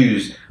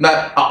interviews. Like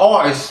an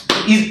artist,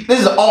 this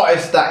is an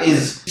artist that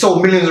is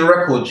sold millions of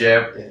records.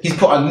 Yeah, he's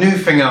put a new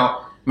thing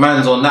out.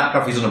 Man's on that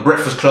stuff. He's on the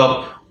Breakfast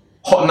Club.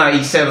 Hot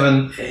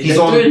 97. He's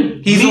on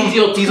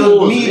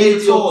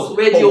media tours.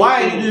 But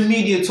why are they doing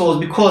media tours?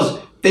 Because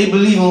they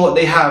believe in what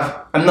they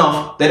have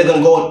enough that they're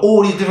gonna go on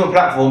all these different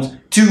platforms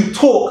to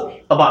talk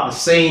about the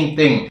same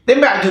thing. They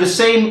might do the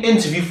same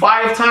interview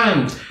 5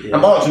 times and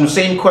answering the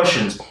same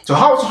questions. So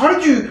how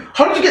did you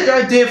get the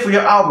idea for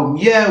your album?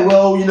 Yeah,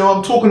 well,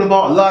 I'm talking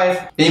about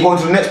life. Then you go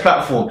into the next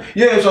platform.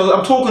 Yeah, so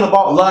I'm talking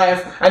about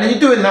life, and then you're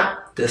doing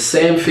that. The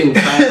same thing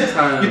 5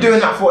 times. You're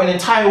doing that for an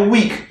entire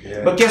week.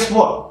 Yeah. But guess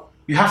what?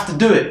 You have to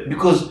do it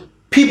because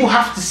people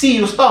have to see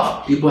your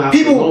stuff. People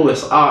to know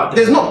it's art.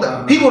 There's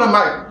not people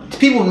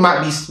might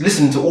be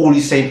listening to all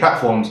these same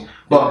platforms,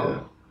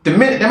 but the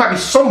minute there might be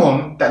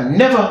someone that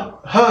never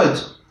heard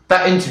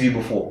that interview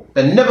before,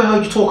 that never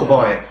heard you talk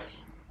about it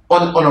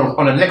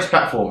on a next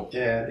platform.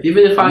 Yeah.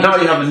 Even if you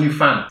have a new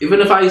fan. Even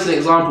if I use an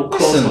example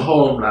close to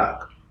home, like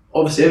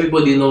obviously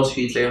everybody knows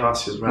who J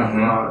Hus is right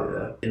now.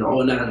 Yeah. In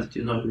 2009, do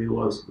you know who he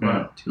was?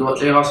 Right. Do you know what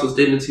J Hus was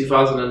doing in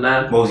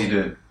 2009? What was he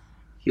doing?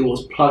 He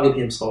was plugging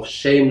himself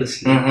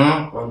shamelessly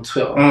on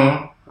Twitter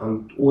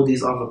and all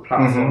these other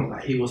platforms.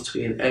 Like he was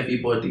tweeting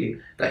everybody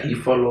that he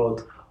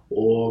followed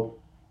or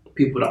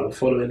people that were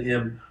following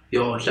him.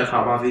 Yo, check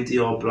out my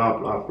video, blah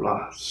blah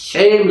blah.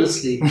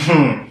 Shamelessly,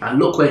 and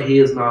look where he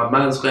is now.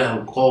 Man's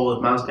going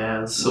gold. Man's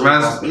going silver.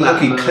 Man's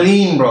looking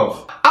clean,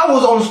 bro. I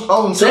was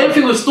on same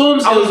thing with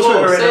Stormzy. I was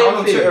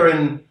on Twitter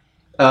in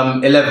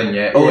 11,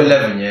 yeah,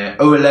 011, yeah,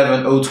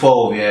 011,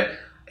 012, yeah.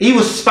 He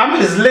was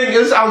spamming his link.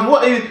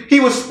 He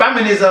was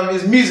spamming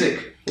his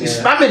music. He was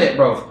spamming it,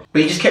 bro.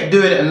 But he just kept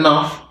doing it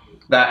enough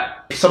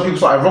that some people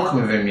started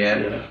rocking with him,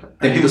 yeah.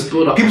 Then people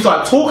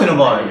started talking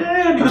about him.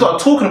 Yeah, people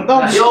started talking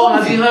about him. Yo,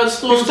 have you heard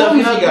Stormzy? Have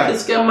you heard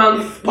this guy,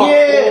 man?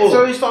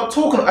 So he started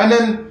talking, and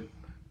then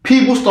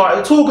people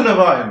started talking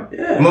about him.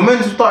 Yeah.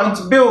 Momentum starting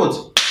to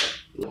build.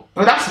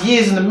 But that's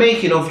years in the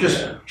making of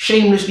just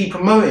shamelessly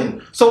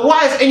promoting. So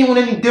why is anyone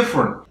any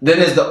different? Then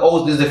there's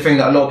the thing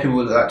that a lot of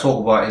people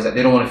talk about is that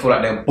they don't want to feel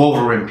like they're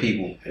bothering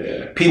people.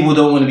 Yeah. People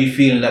don't want to be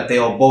feeling that they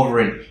are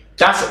bothering.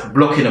 That's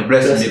blocking a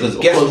blessing because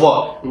guess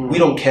what? We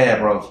don't care,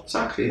 bro.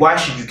 Exactly. Why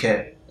should you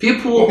care?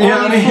 People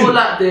only feel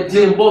like they're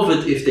being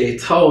bothered if they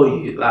tell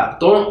you. Like,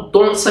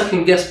 don't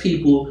second guess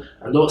people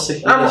and don't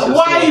second guess yourself.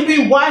 Why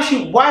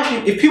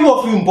should if people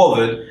are feeling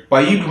bothered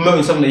by you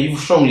promoting something that you feel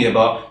strongly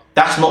about?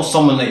 That's not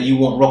someone that you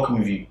want rocking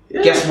with you.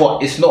 Yeah. Guess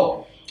what? It's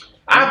not.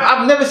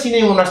 I've never seen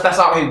anyone that's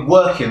out here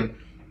working,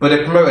 but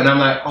they're promoting. I'm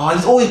like,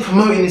 he's always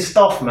promoting his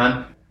stuff,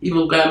 man.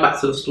 Even going back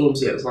to the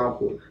Stormzy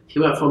example, he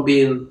went from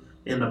being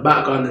in the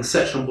background in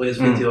Section Boys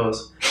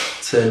videos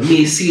to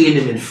me seeing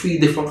him in 3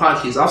 different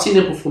countries. I've seen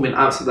him perform in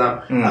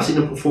Amsterdam. I've seen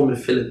him perform in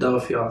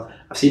Philadelphia.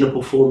 I've seen him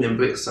perform in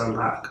Brixton.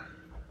 Like,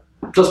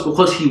 just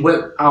because he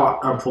went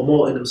out and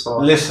promoted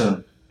himself.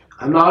 Listen.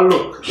 And now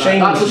look,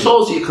 that just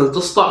shows you can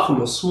just start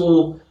from a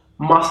small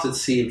mustard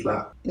seed,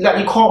 like you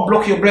can't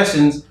block your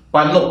blessings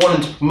by not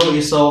wanting to promote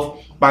yourself,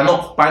 by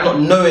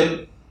not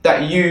knowing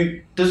that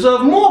you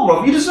deserve more,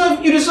 bro. You deserve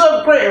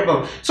greater,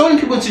 bro. So many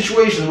people in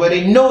situations where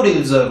they know they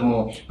deserve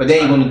more, but they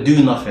ain't gonna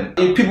do nothing.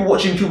 If people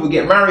watching people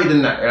get married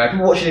and that, like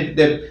people watching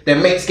their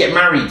mates get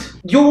married,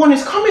 your one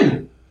is coming.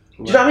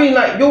 Do you know what I mean?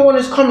 Like your one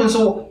is coming.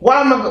 So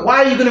why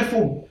are you gonna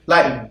feel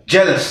like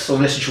jealous of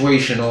the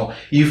situation, or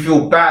you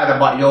feel bad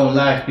about your own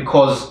life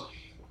because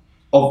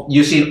of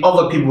you're seeing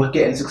other people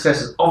getting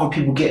successes, other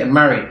people getting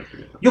married?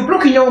 You're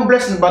blocking your own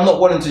blessings by not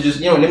wanting to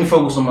just, let me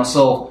focus on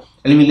myself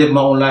and let me live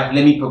my own life,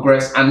 let me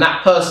progress, and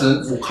that person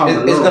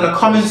is gonna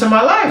come into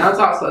my life.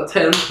 That's like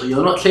 10, when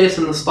you're not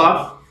chasing the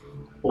stuff.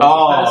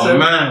 Oh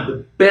man,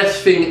 the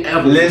best thing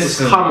ever is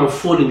come and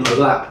fall in your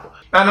lap.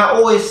 And I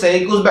always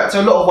say, it goes back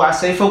to a lot of what I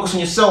say, focus on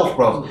yourself,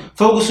 bro.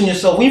 Focus on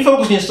yourself. When you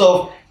focus on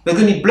yourself, there's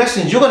gonna be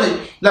blessings. You're gonna,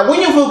 like when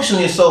you're focusing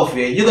on yourself,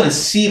 yeah, you're gonna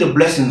see the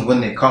blessings when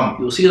they come.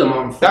 You'll see them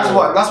on. That's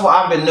what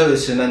I've been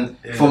noticing, and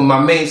from my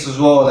mates as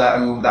well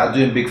that are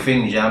doing big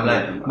things. Yeah, I'm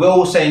like, we're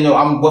all saying,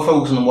 we're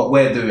focusing on what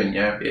we're doing.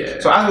 Yeah.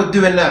 So as we're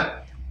doing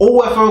that, all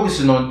we're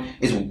focusing on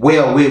is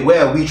where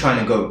are we trying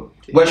to go?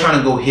 We're trying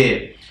to go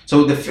here.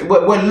 So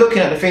we're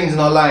looking at the things in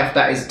our life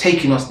that is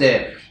taking us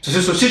there.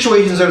 So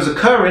situations that is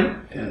occurring,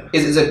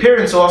 is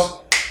appearing to us.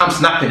 I'm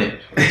snapping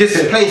it.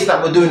 This place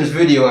that we're doing this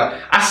video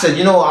at, I said,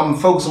 I'm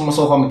focusing on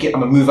myself, I'm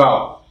gonna move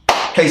out.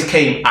 Place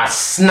came, I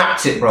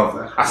snapped it,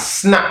 bro. I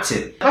snapped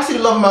it. If I see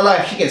the love of my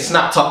life, she gets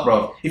snapped up,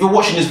 bro. If you're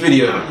watching this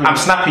video, I'm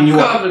snapping you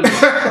up.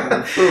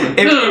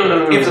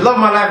 if the love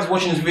of my life is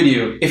watching this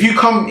video, if you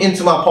come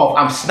into my path,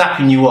 I'm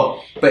snapping you up.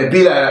 But it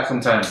be like that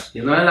sometimes.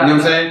 You know what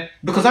I'm saying?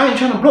 Because I ain't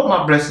trying to block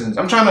my blessings.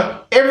 I'm trying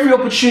to, every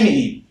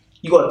opportunity,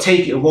 you gotta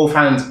take it with both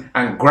hands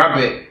and grab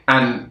it,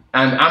 and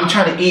I'm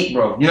trying to eat,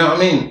 bro. You know what I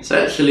mean?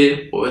 So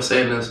actually, what we're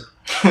saying is,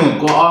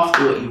 go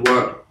after what you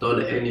want. Don't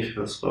let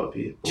anything stop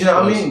you. Do you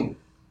know what I mean?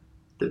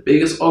 The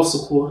biggest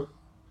obstacle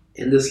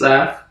in this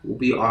life will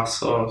be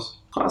ourselves.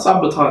 Can't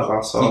sabotage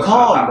ourselves. You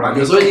can't, bro.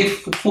 There's already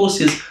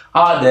forces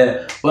out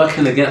there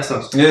working against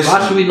us.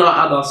 Why should we not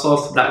add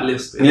ourselves to that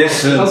list? It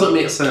doesn't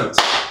make sense.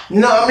 You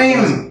know what I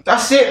mean?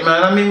 That's it,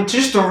 man. I mean,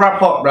 just to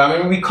wrap up, bro. I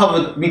mean, we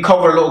covered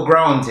a lot of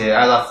ground here,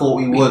 as I thought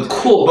we would. Of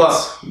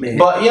course, but you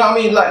know what I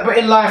mean? Like, but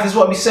in life, is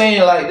what we're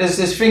saying. Like,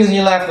 there's things in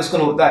your life that's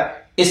gonna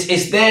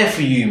it's there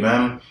for you,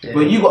 man. Yeah.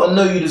 But you gotta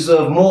know you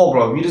deserve more,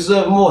 bro. You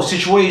deserve more.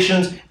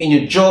 Situations in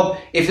your job.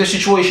 If the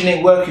situation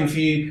ain't working for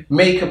you,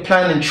 make a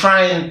plan and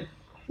try and,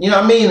 you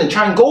know what I mean, and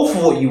try and go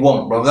for what you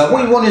want, bro. Like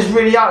what you want is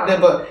really out there,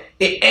 but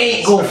it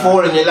ain't gonna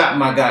fall in your lap,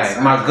 my guy,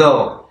 my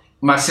girl.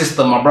 My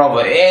sister, my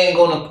brother, it ain't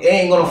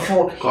gonna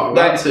fall.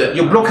 Like,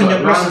 you're blocking your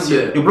blessings.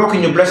 You're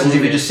blocking your blessings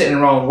if you're just sitting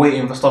around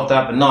waiting for stuff to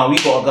happen. Nah, we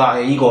gotta go out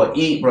here. You gotta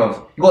eat,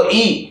 bro. You gotta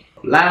eat.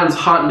 Lions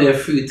hunt their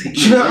food to eat.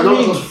 Do you know what I mean?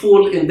 Don't just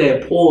fall in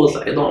their paws.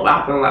 Like, it don't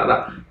happen like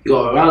that. You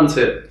gotta run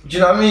to it. Do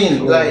you know what I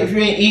mean? Like, if you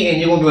ain't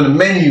eating, you're gonna be on the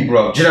menu,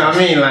 bro. Do you know what I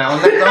mean? Like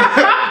on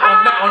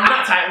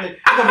that type, you're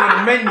gonna be on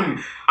the menu.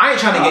 I ain't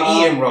trying to get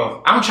eaten,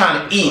 bro. I'm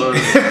trying to eat.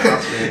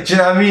 Do you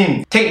know what I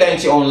mean? Take that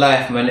into your own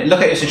life, man.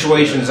 Look at your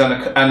situations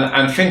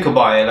and think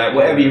about it. Like,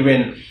 whatever you're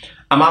in,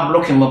 am I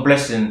blocking my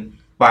blessing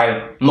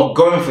by not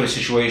going for the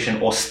situation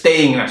or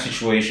staying in that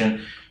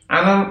situation?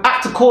 And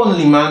act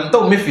accordingly, man.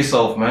 Don't myth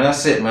yourself, man.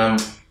 That's it, man.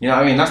 You know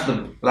what I mean? That's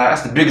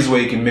the biggest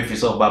way you can myth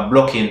yourself, by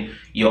blocking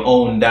your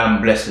own damn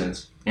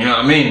blessings. You know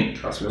what I mean?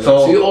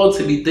 So you ought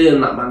to be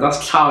doing that, man. That's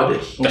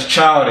childish. That's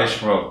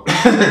childish, bro.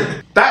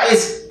 That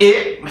is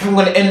it. I'm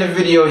gonna end the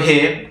video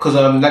here because,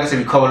 like I said,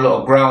 we covered a lot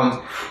of ground.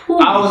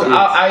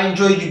 I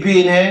enjoyed you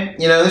being here.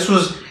 You know, it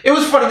was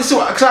funny. This is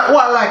what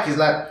I like is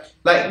like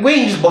we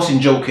ain't just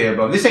bossing joke here,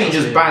 bro. This ain't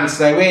just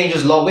banter. We ain't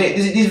just love.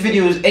 These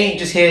videos ain't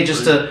just here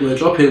just to. We're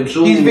dropping.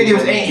 These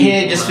videos ain't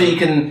here just so you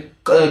can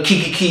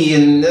kiki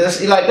and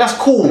that's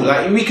cool.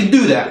 Like we can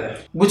do that. Yeah.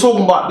 We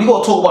gotta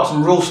talk about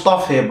some real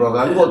stuff here, bro.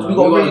 Like, we gotta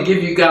really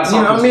give you guys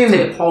something to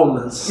take home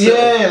and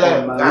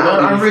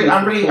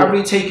I'm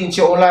really taking to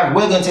your own life.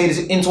 We're gonna take this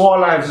into our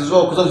lives as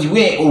well, because obviously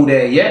we ain't all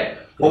there yet,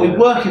 but we're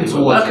working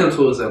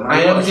towards it,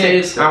 man.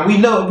 And we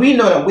know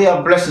that we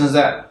have blessings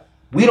that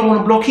we don't want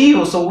to block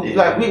either. So we're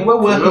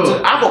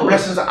working. I got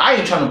blessings that I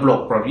ain't trying to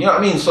block, bro. You know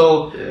what I mean?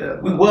 So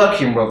we're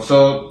working, bro.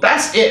 So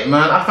that's it,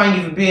 man. I thank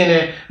you for being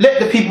here. Let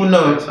the people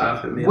know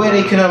where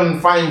they can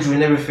find you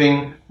and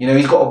everything. You know,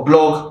 he's got a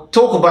blog.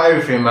 Talk about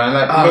everything, man.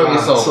 Like, promote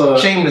yourself.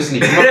 Shamelessly.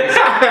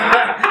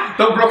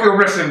 Don't block your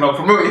wrestling, bro.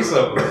 Promote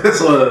yourself, bro.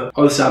 So,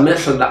 obviously, I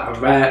mentioned that I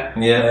write.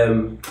 Yeah.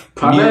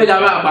 Primarily,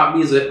 I write about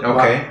music.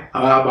 Okay. I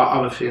write about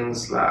other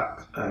things like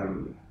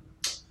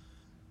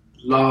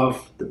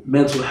love,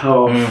 mental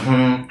health,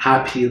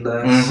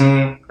 happiness.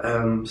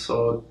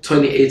 So,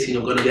 2018,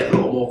 you're going to get a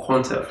lot more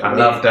content from me.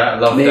 Love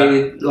that.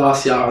 Maybe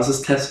last year, I was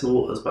just testing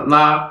waters. But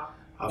now,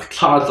 I've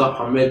charged up,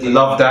 I'm ready.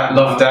 Love that.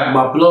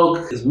 My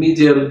blog is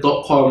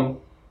medium.com/@samfloating.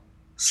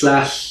 So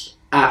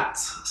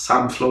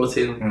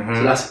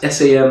that's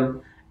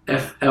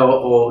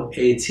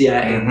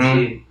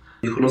SAMFLOATING.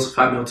 You can also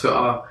find me on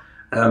Twitter.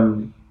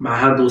 My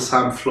handle is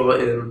Sam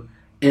Floating.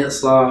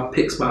 Insta,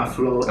 Pics by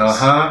Flow.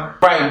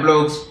 Brighton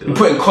Blogs. We're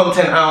putting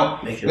content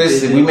out.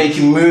 Listen, we're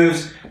making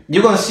moves.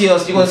 You're gonna see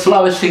us. You're gonna see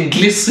flourishing,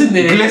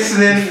 glistening,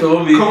 coconut oil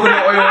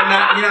and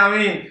that. You know what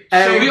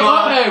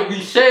I mean? We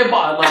shea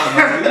butter now,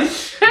 man.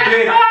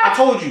 I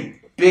told you,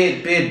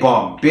 beard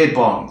balm.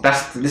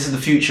 This is the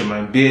future,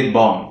 man. Beard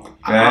balm.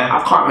 Yeah?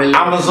 I can't really.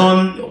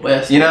 Amazon.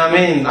 You know what I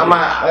mean?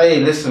 Hey,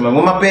 listen, man.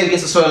 When my beard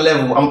gets a certain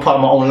level, I'm part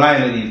of my own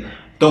line of these.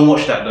 Don't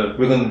watch that though.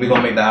 We're gonna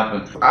make that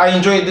happen. I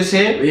enjoyed this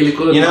here. Really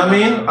good. You know what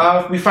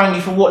I mean? We thank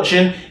you for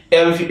watching.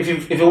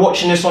 If you're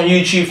watching this on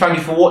YouTube, thank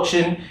you for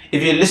watching.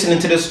 If you're listening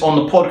to this on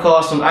the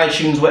podcast, on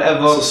iTunes,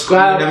 whatever,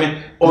 subscribe. You know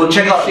what I mean?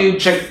 Check out.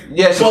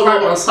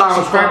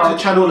 Subscribe to the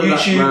channel on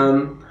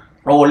YouTube,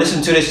 or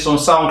listen to this on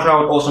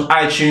SoundCloud or on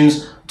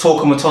iTunes.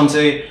 Talking with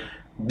Tonte.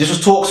 This was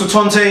Talks with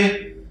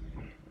Tonte.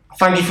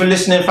 Thank you for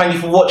listening. Thank you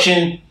for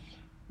watching.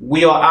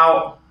 We are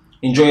out.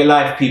 Enjoy your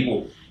life,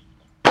 people.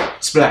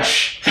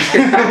 Splash.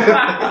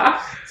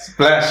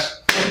 Splash.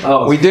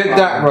 Oh, we did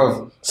that,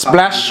 bro.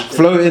 Splash,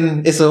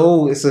 floating. It's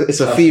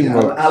a theme,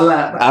 bro. I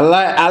like that.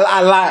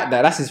 I like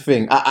that. That's his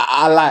thing.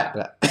 I like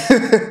that.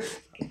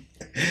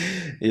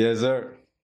 Yes, sir.